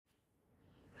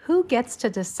who gets to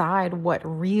decide what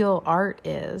real art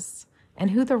is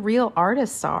and who the real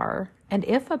artists are, and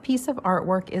if a piece of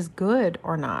artwork is good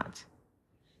or not?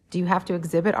 Do you have to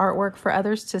exhibit artwork for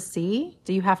others to see?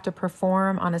 Do you have to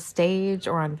perform on a stage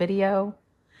or on video?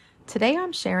 Today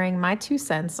I'm sharing my 2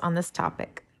 cents on this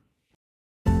topic.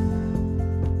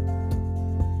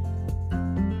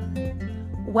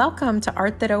 Welcome to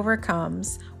Art That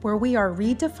Overcomes, where we are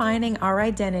redefining our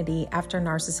identity after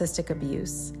narcissistic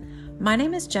abuse. My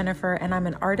name is Jennifer, and I'm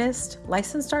an artist,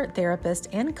 licensed art therapist,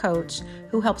 and coach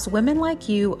who helps women like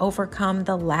you overcome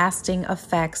the lasting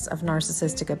effects of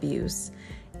narcissistic abuse.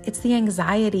 It's the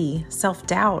anxiety,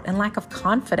 self-doubt, and lack of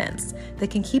confidence that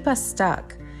can keep us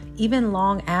stuck, even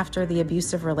long after the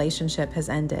abusive relationship has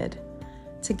ended.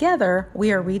 Together,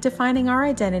 we are redefining our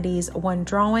identities one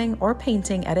drawing or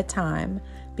painting at a time,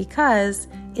 because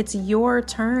it's your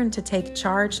turn to take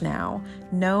charge now.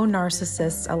 No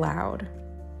narcissists allowed.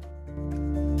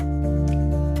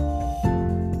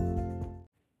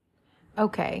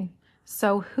 Okay,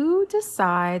 so who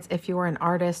decides if you're an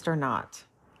artist or not?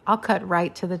 I'll cut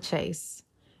right to the chase.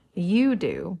 You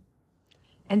do.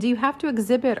 And do you have to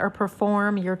exhibit or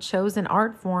perform your chosen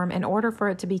art form in order for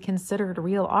it to be considered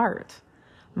real art?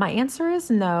 My answer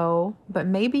is no, but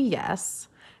maybe yes,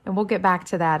 and we'll get back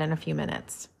to that in a few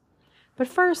minutes. But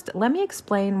first, let me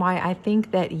explain why I think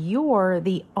that you're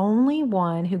the only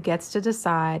one who gets to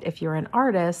decide if you're an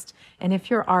artist and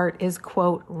if your art is,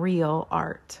 quote, real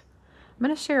art. I'm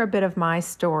going to share a bit of my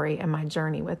story and my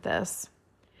journey with this.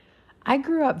 I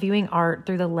grew up viewing art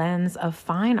through the lens of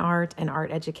fine art and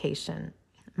art education.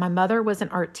 My mother was an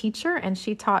art teacher, and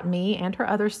she taught me and her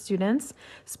other students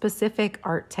specific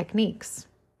art techniques.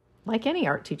 Like any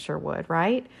art teacher would,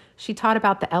 right? She taught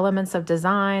about the elements of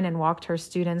design and walked her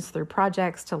students through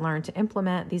projects to learn to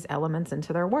implement these elements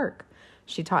into their work.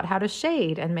 She taught how to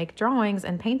shade and make drawings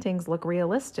and paintings look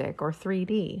realistic or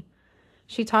 3D.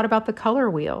 She taught about the color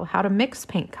wheel, how to mix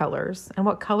paint colors, and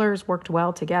what colors worked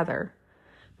well together.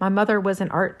 My mother was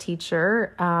an art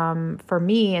teacher for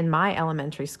me in my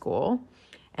elementary school.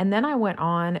 And then I went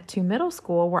on to middle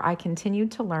school, where I continued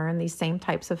to learn these same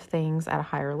types of things at a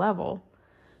higher level.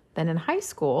 Then in high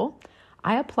school,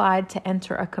 I applied to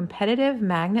enter a competitive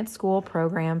magnet school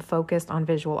program focused on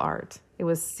visual art. It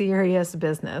was serious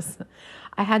business.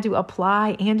 I had to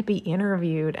apply and be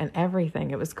interviewed and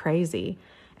everything. It was crazy.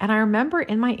 And I remember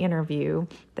in my interview,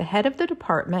 the head of the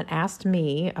department asked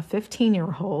me, a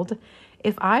 15-year-old,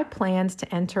 if I planned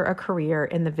to enter a career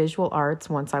in the visual arts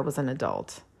once I was an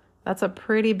adult. That's a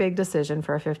pretty big decision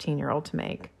for a 15-year-old to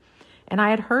make. And I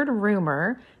had heard a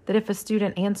rumor that if a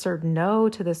student answered no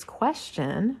to this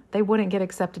question, they wouldn't get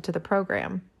accepted to the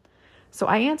program. So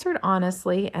I answered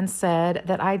honestly and said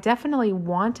that I definitely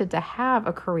wanted to have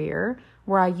a career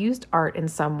where I used art in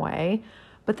some way,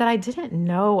 but that I didn't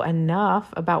know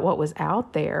enough about what was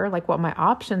out there, like what my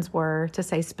options were, to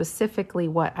say specifically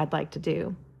what I'd like to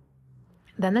do.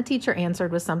 Then the teacher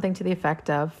answered with something to the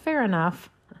effect of, "Fair enough."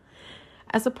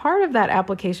 As a part of that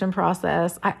application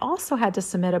process, I also had to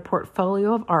submit a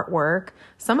portfolio of artwork,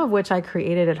 some of which I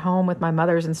created at home with my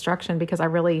mother's instruction, because I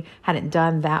really hadn't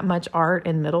done that much art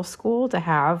in middle school to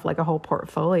have like a whole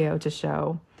portfolio to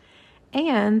show.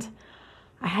 And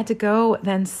I had to go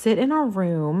then sit in a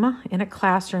room, in a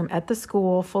classroom at the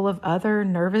school full of other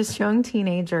nervous young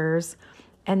teenagers,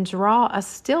 and draw a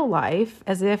still life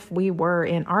as if we were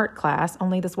in art class,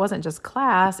 only this wasn't just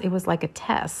class, it was like a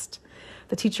test.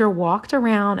 The teacher walked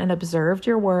around and observed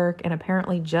your work and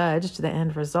apparently judged the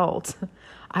end result.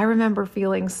 I remember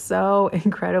feeling so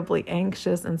incredibly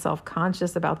anxious and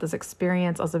self-conscious about this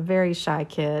experience. I was a very shy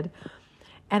kid.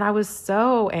 And I was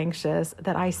so anxious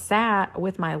that I sat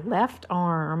with my left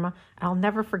arm. I'll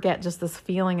never forget just this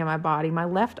feeling in my body. My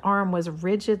left arm was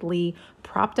rigidly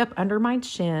propped up under my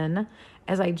chin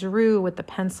as I drew with the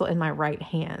pencil in my right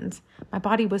hand. My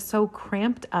body was so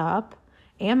cramped up,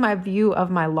 and my view of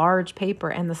my large paper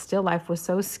and the still life was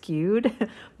so skewed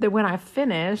that when I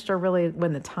finished, or really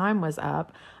when the time was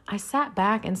up, I sat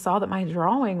back and saw that my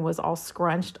drawing was all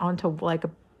scrunched onto like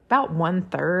about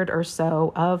 1/3 or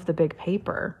so of the big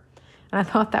paper. And I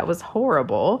thought that was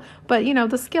horrible, but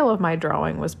the skill of my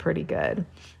drawing was pretty good.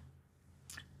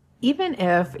 Even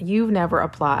if you've never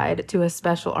applied to a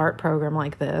special art program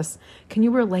like this, can you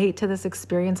relate to this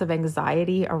experience of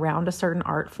anxiety around a certain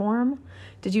art form?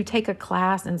 Did you take a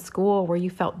class in school where you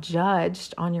felt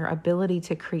judged on your ability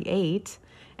to create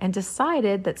and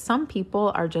decided that some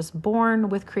people are just born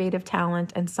with creative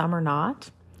talent and some are not?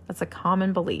 That's a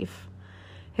common belief.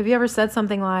 Have you ever said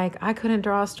something like, "I couldn't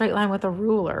draw a straight line with a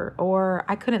ruler," or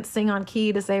 "I couldn't sing on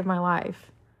key to save my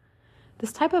life"?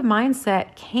 This type of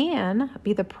mindset can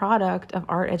be the product of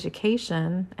art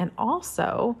education, and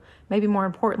also, maybe more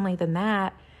importantly than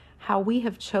that, how we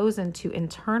have chosen to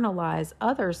internalize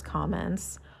others'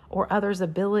 comments or others'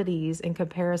 abilities in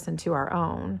comparison to our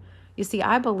own. You see,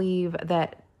 I believe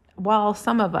that while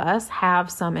some of us have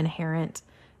some inherent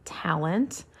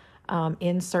talent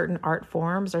in certain art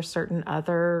forms or certain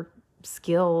other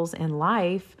skills in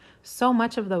life, so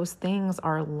much of those things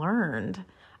are learned.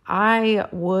 I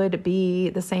would be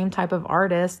the same type of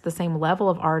artist, the same level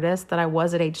of artist that I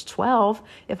was at age 12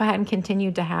 if I hadn't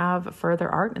continued to have further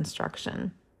art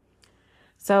instruction.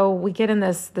 So we get in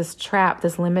this trap,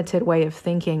 this limited way of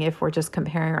thinking if we're just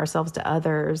comparing ourselves to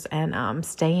others and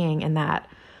staying in that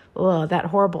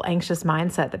horrible anxious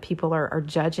mindset that people are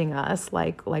judging us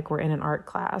like we're in an art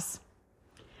class.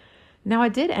 Now, I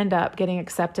did end up getting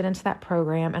accepted into that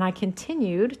program, and I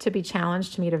continued to be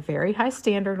challenged to meet a very high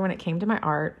standard when it came to my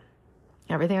art.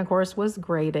 Everything, of course, was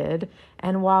graded.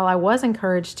 And while I was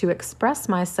encouraged to express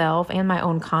myself and my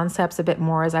own concepts a bit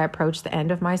more as I approached the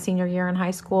end of my senior year in high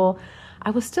school,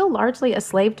 I was still largely a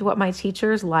slave to what my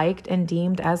teachers liked and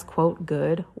deemed as, quote,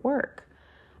 good work.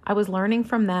 I was learning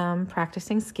from them,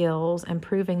 practicing skills, and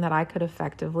proving that I could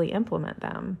effectively implement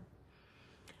them.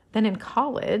 Then in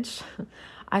college,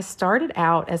 I started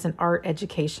out as an art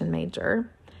education major,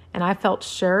 and I felt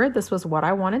sure this was what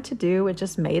I wanted to do. It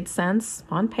just made sense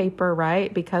on paper,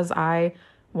 right? Because I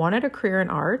wanted a career in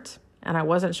art, and I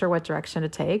wasn't sure what direction to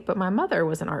take, but my mother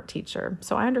was an art teacher,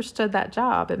 so I understood that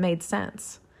job. It made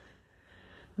sense.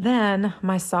 Then,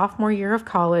 my sophomore year of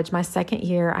college, my second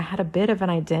year, I had a bit of an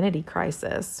identity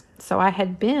crisis. So I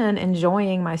had been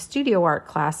enjoying my studio art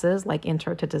classes like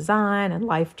Intro to Design and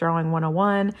Life Drawing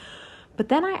 101, but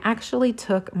then I actually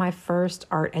took my first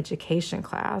art education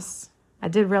class. I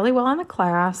did really well in the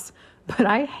class, but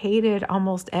I hated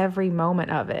almost every moment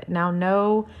of it. Now,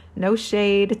 no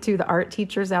shade to the art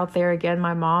teachers out there. Again,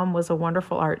 my mom was a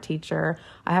wonderful art teacher.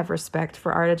 I have respect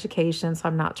for art education, so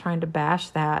I'm not trying to bash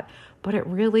that. But it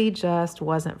really just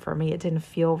wasn't for me. It didn't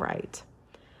feel right.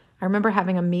 I remember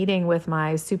having a meeting with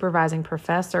my supervising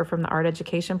professor from the art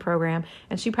education program,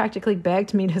 and she practically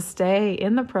begged me to stay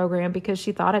in the program because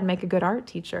she thought I'd make a good art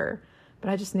teacher, but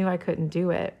I just knew I couldn't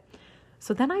do it.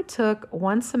 So then I took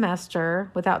one semester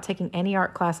without taking any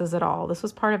art classes at all. This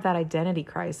was part of that identity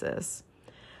crisis.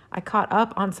 I caught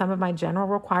up on some of my general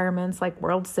requirements like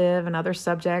World Civ and other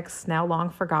subjects now long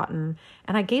forgotten,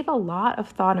 and I gave a lot of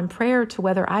thought and prayer to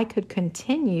whether I could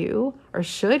continue or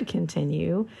should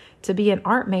continue to be an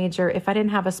art major if I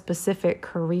didn't have a specific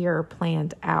career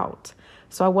planned out.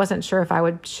 So I wasn't sure if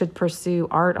I should pursue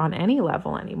art on any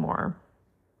level anymore.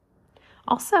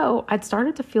 Also, I'd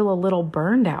started to feel a little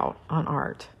burned out on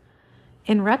art.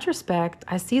 In retrospect,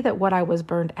 I see that what I was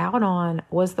burned out on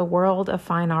was the world of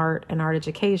fine art and art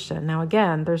education. Now,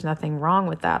 again, there's nothing wrong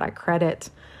with that. I credit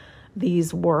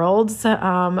these worlds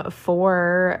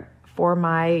for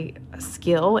my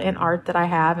skill in art that I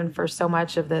have and for so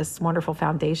much of this wonderful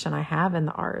foundation I have in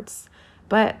the arts.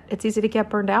 But it's easy to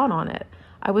get burned out on it.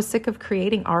 I was sick of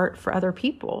creating art for other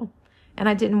people, and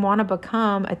I didn't want to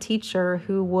become a teacher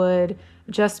who would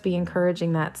just be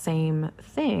encouraging that same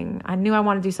thing. I knew I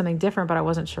wanted to do something different, but I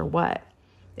wasn't sure what.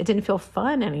 It didn't feel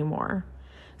fun anymore.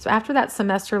 So after that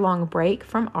semester-long break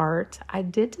from art, I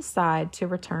did decide to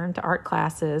return to art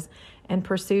classes and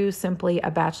pursue simply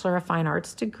a Bachelor of Fine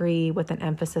Arts degree with an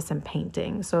emphasis in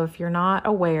painting. So if you're not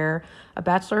aware, a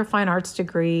Bachelor of Fine Arts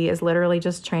degree is literally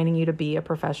just training you to be a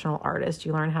professional artist.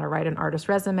 You learn how to write an artist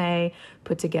resume,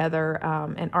 put together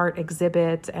an art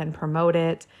exhibit, and promote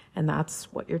it. And that's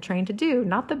what you're trained to do,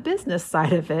 not the business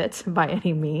side of it by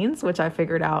any means, which I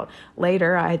figured out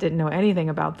later. I didn't know anything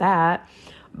about that,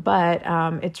 but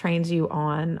it trains you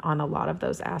on a lot of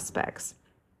those aspects.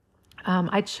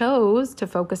 I chose to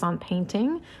focus on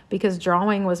painting because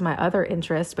drawing was my other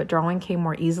interest, but drawing came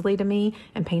more easily to me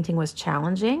and painting was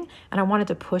challenging, and I wanted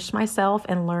to push myself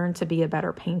and learn to be a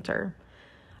better painter.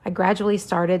 I gradually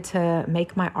started to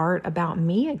make my art about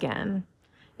me again.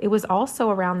 It was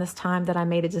also around this time that I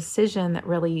made a decision that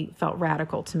really felt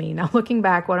radical to me. Now, looking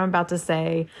back, what I'm about to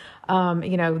say,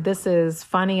 this is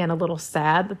funny and a little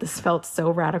sad that this felt so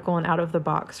radical and out of the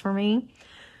box for me.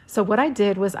 So what I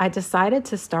did was I decided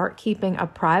to start keeping a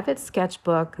private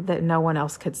sketchbook that no one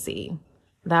else could see.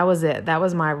 That was it. That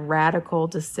was my radical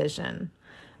decision.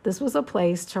 This was a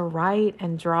place to write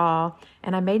and draw,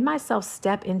 and I made myself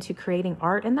step into creating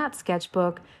art in that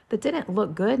sketchbook that didn't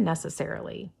look good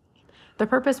necessarily. The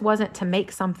purpose wasn't to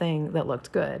make something that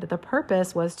looked good. The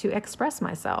purpose was to express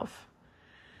myself.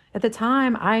 At the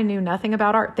time, I knew nothing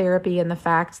about art therapy and the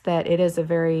fact that it is a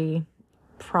very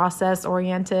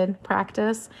process-oriented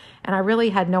practice. And I really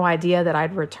had no idea that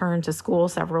I'd return to school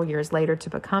several years later to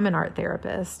become an art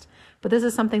therapist. But this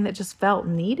is something that just felt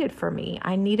needed for me.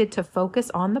 I needed to focus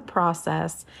on the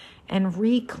process and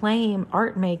reclaim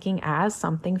art making as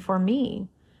something for me.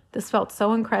 This felt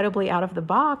so incredibly out of the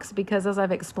box because, as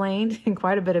I've explained in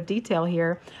quite a bit of detail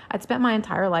here, I'd spent my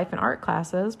entire life in art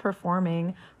classes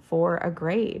performing for a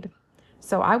grade.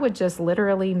 So I would just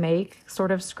literally make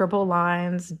sort of scribble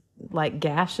lines, like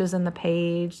gashes in the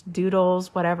page,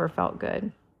 doodles, whatever felt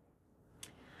good.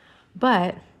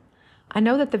 But I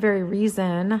know that the very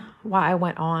reason why I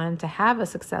went on to have a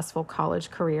successful college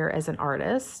career as an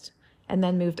artist and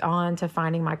then moved on to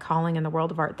finding my calling in the world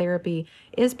of art therapy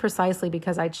is precisely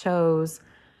because I chose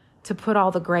to put all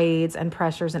the grades and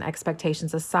pressures and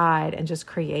expectations aside and just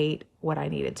create what I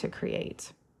needed to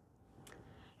create.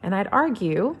 And I'd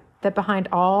argue that behind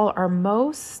all our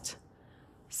most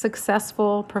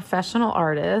successful professional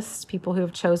artists, people who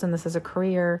have chosen this as a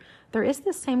career, there is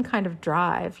this same kind of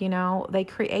drive. They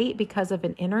create because of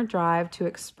an inner drive to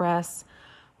express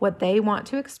what they want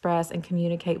to express and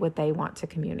communicate what they want to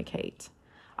communicate.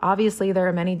 Obviously, there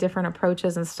are many different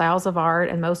approaches and styles of art,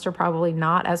 and most are probably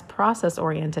not as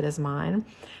process-oriented as mine.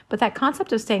 But that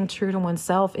concept of staying true to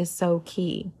oneself is so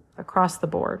key across the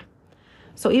board.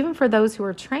 So even for those who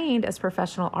are trained as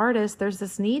professional artists, there's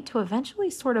this need to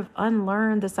eventually sort of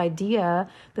unlearn this idea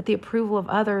that the approval of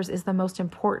others is the most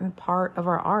important part of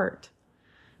our art.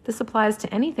 This applies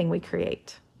to anything we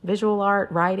create: visual art,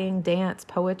 writing, dance,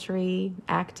 poetry,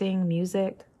 acting,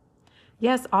 music.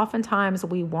 Yes, oftentimes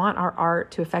we want our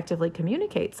art to effectively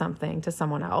communicate something to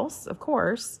someone else, of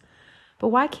course, but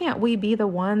why can't we be the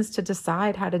ones to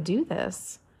decide how to do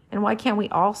this? And why can't we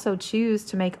also choose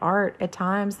to make art at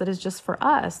times that is just for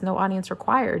us, no audience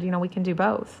required? We can do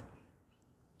both.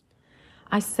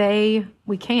 I say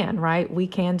we can, right? We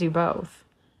can do both.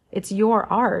 It's your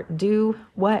art. Do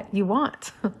what you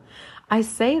want. I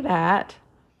say that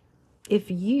if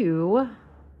you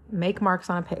make marks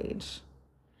on a page,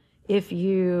 if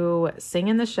you sing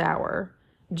in the shower,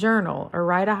 journal, or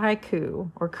write a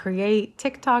haiku, or create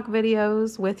TikTok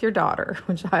videos with your daughter,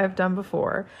 which I have done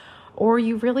before, or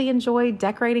you really enjoy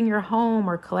decorating your home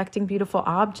or collecting beautiful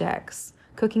objects,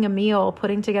 cooking a meal,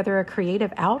 putting together a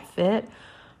creative outfit,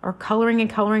 or coloring in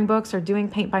coloring books, or doing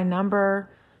paint by number,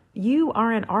 you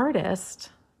are an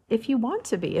artist if you want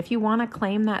to be, if you want to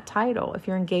claim that title. If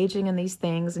you're engaging in these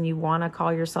things and you want to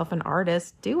call yourself an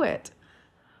artist, do it.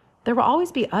 There will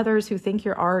always be others who think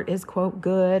your art is, quote,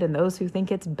 good, and those who think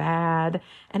it's bad,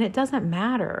 and it doesn't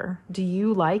matter. Do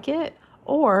you like it?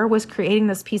 Or was creating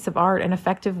this piece of art an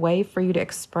effective way for you to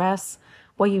express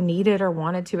what you needed or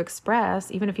wanted to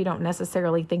express, even if you don't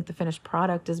necessarily think the finished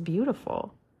product is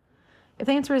beautiful? If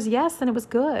the answer is yes, then it was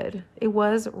good. It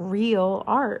was real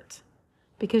art,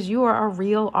 because you are a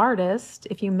real artist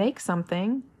if you make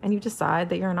something and you decide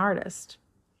that you're an artist.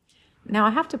 Now, I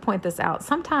have to point this out.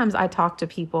 Sometimes I talk to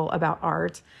people about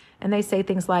art and they say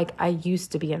things like, I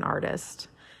used to be an artist.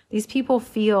 These people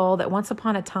feel that once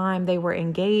upon a time they were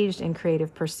engaged in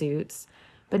creative pursuits,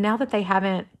 but now that they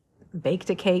haven't baked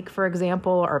a cake, for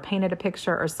example, or painted a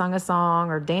picture or sung a song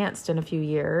or danced in a few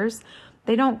years,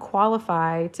 they don't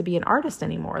qualify to be an artist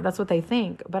anymore. That's what they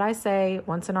think. But I say,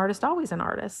 once an artist, always an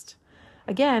artist.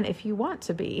 Again, if you want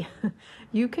to be,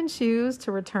 you can choose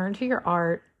to return to your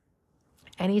art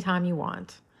anytime you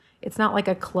want. It's not like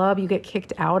a club you get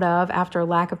kicked out of after a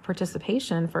lack of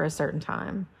participation for a certain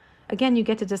time. Again, you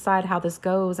get to decide how this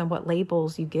goes and what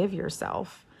labels you give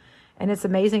yourself. And it's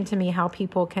amazing to me how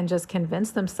people can just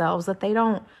convince themselves that they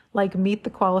don't meet the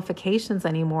qualifications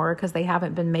anymore because they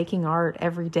haven't been making art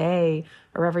every day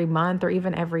or every month or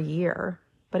even every year.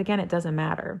 But again, it doesn't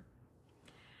matter.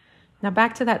 Now,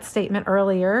 back to that statement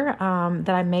earlier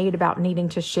that I made about needing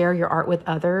to share your art with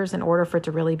others in order for it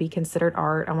to really be considered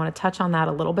art. I want to touch on that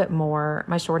a little bit more.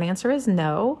 My short answer is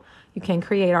no. You can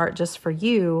create art just for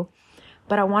you.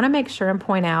 But I want to make sure and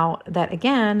point out that,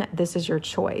 again, this is your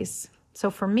choice.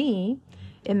 So for me,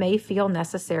 it may feel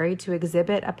necessary to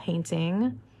exhibit a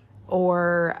painting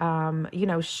or,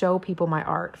 show people my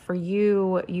art. For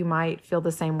you, you might feel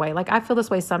the same way. I feel this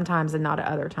way sometimes and not at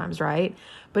other times, right?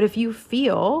 But if you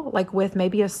feel like with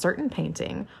maybe a certain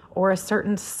painting or a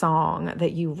certain song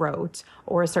that you wrote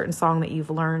or a certain song that you've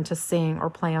learned to sing or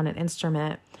play on an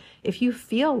instrument, if you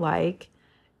feel like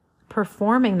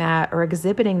performing that or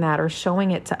exhibiting that or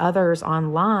showing it to others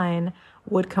online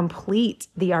would complete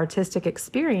the artistic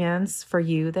experience for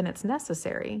you, then it's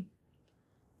necessary.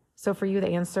 So for you, the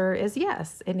answer is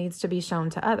yes, it needs to be shown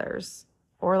to others.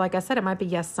 Or like I said, it might be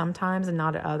yes sometimes and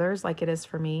not at others, like it is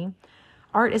for me.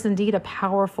 Art is indeed a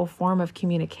powerful form of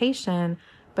communication,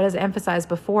 But as emphasized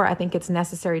before, I think it's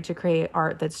necessary to create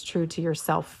art that's true to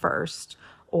yourself first,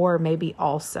 or maybe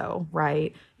also,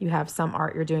 right? You have some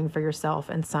art you're doing for yourself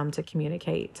and some to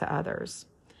communicate to others.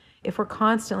 If we're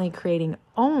constantly creating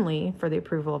only for the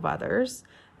approval of others,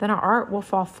 then our art will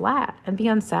fall flat and be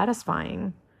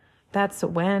unsatisfying. That's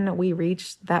when we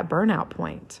reach that burnout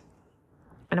point.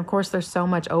 And of course, there's so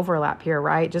much overlap here,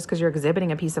 right? Just because you're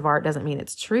exhibiting a piece of art doesn't mean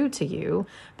it's true to you.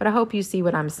 But I hope you see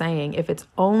what I'm saying. If it's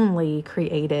only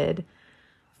created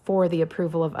for the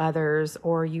approval of others,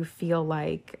 or you feel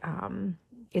like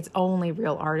it's only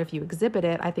real art if you exhibit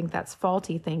it, I think that's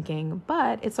faulty thinking.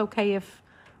 But it's okay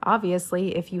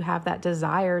obviously, if you have that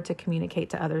desire to communicate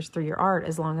to others through your art,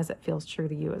 as long as it feels true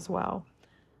to you as well.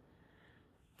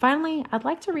 Finally, I'd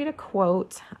like to read a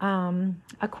quote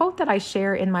that I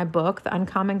share in my book, The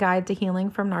Uncommon Guide to Healing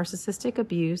from Narcissistic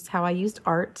Abuse, How I Used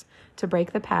Art to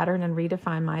Break the Pattern and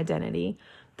Redefine My Identity.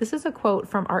 This is a quote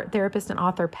from art therapist and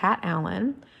author Pat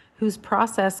Allen, whose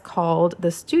process, called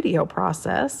the studio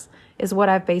process, is what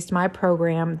I've based my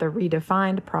program, The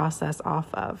Redefined Process,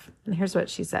 off of. And here's what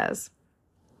she says.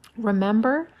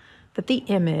 Remember that the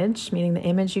image, meaning the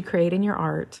image you create in your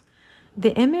art,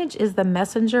 the image is the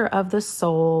messenger of the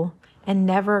soul and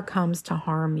never comes to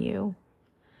harm you.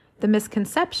 The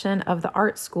misconception of the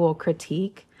art school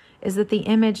critique is that the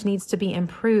image needs to be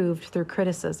improved through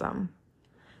criticism.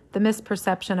 The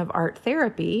misperception of art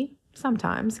therapy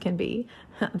sometimes can be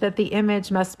that the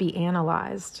image must be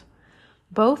analyzed.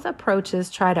 Both approaches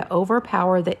try to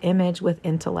overpower the image with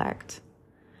intellect.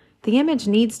 The image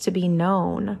needs to be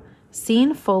known,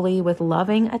 seen fully with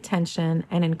loving attention,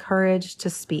 and encouraged to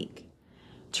speak.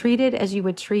 Treated as you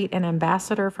would treat an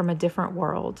ambassador from a different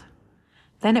world.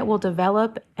 Then it will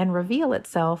develop and reveal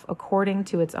itself according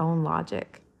to its own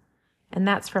logic. And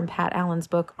that's from Pat Allen's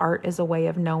book, Art is a Way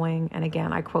of Knowing. And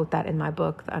again, I quote that in my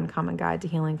book, The Uncommon Guide to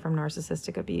Healing from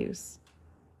Narcissistic Abuse.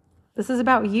 This is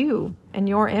about you and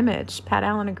your image. Pat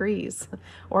Allen agrees.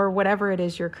 Or whatever it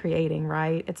is you're creating,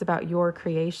 right? It's about your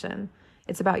creation.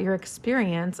 It's about your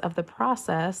experience of the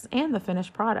process and the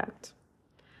finished product.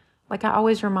 Like I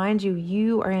always remind you,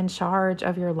 you are in charge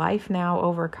of your life now,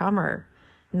 overcomer,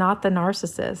 not the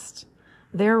narcissist.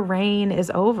 Their reign is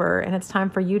over, and it's time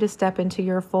for you to step into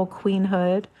your full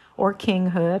queenhood or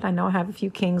kinghood. I know I have a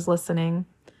few kings listening.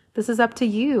 This is up to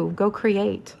you. Go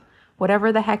create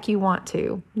whatever the heck you want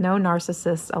to. No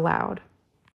narcissists allowed.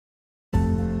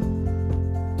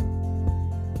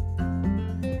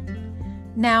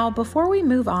 Now, before we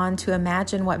move on to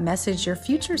imagine what message your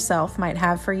future self might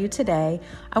have for you today,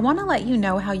 I want to let you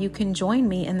know how you can join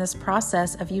me in this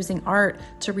process of using art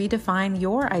to redefine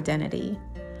your identity.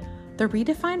 The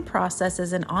Redefined Process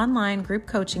is an online group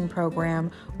coaching program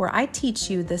where I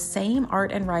teach you the same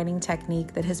art and writing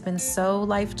technique that has been so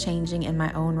life-changing in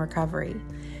my own recovery.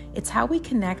 It's how we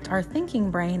connect our thinking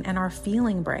brain and our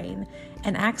feeling brain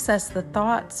and access the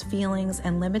thoughts, feelings,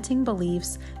 and limiting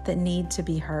beliefs that need to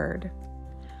be heard.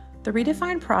 The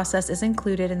Redefined Process is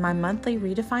included in my monthly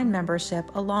Redefined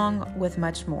membership, along with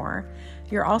much more.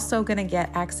 You're also going to get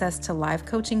access to live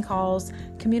coaching calls,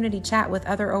 community chat with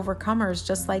other overcomers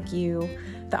just like you,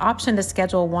 the option to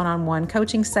schedule one-on-one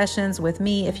coaching sessions with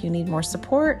me if you need more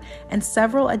support, and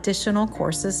several additional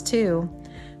courses too.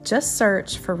 Just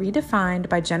search for Redefined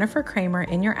by Jennifer Kramer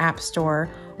in your app store,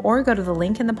 or go to the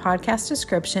link in the podcast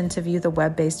description to view the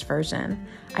web-based version.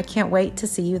 I can't wait to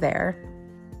see you there.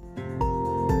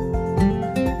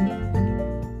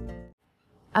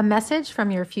 A message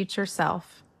from your future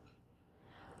self.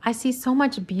 I see so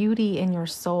much beauty in your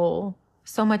soul,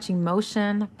 so much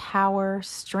emotion, power,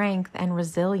 strength, and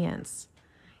resilience.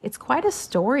 It's quite a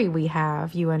story we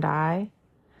have, you and I.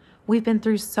 We've been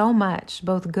through so much,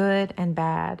 both good and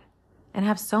bad, and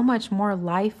have so much more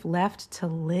life left to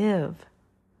live.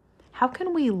 How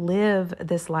can we live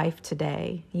this life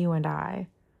today, you and I?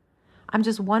 I'm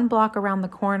just one block around the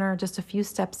corner, just a few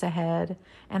steps ahead,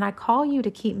 and I call you to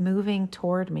keep moving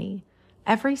toward me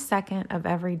every second of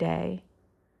every day.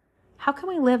 How can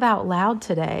we live out loud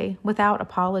today without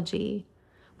apology,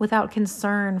 without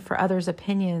concern for others'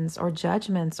 opinions or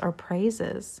judgments or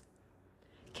praises?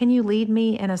 Can you lead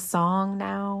me in a song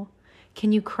now?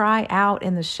 Can you cry out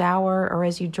in the shower or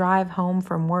as you drive home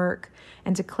from work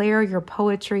and declare your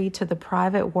poetry to the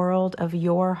private world of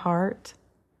your heart?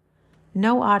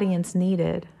 No audience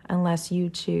needed unless you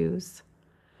choose.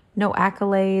 No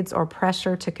accolades or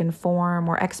pressure to conform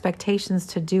or expectations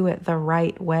to do it the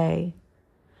right way.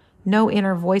 No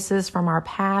inner voices from our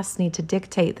past need to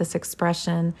dictate this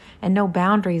expression, and no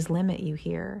boundaries limit you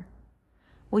here.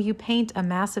 Will you paint a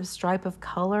massive stripe of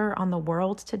color on the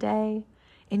world today,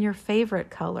 in your favorite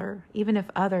color, even if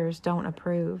others don't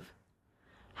approve?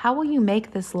 How will you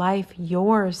make this life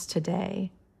yours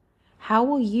today? How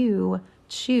will you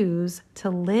choose to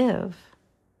live?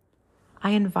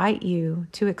 I invite you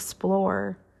to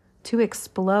explore, to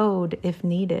explode if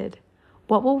needed.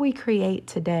 What will we create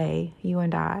today, you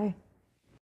and I?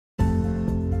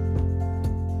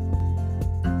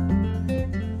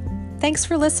 Thanks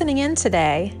for listening in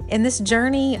today. In this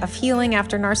journey of healing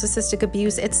after narcissistic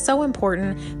abuse, it's so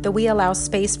important that we allow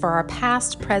space for our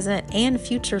past, present, and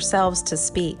future selves to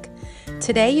speak.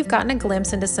 Today, you've gotten a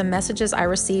glimpse into some messages I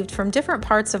received from different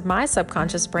parts of my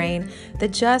subconscious brain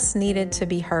that just needed to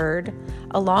be heard,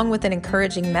 along with an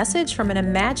encouraging message from an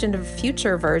imagined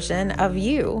future version of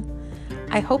you.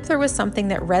 I hope there was something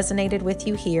that resonated with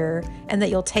you here and that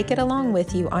you'll take it along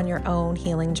with you on your own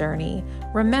healing journey.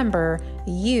 Remember,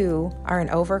 you are an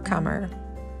overcomer.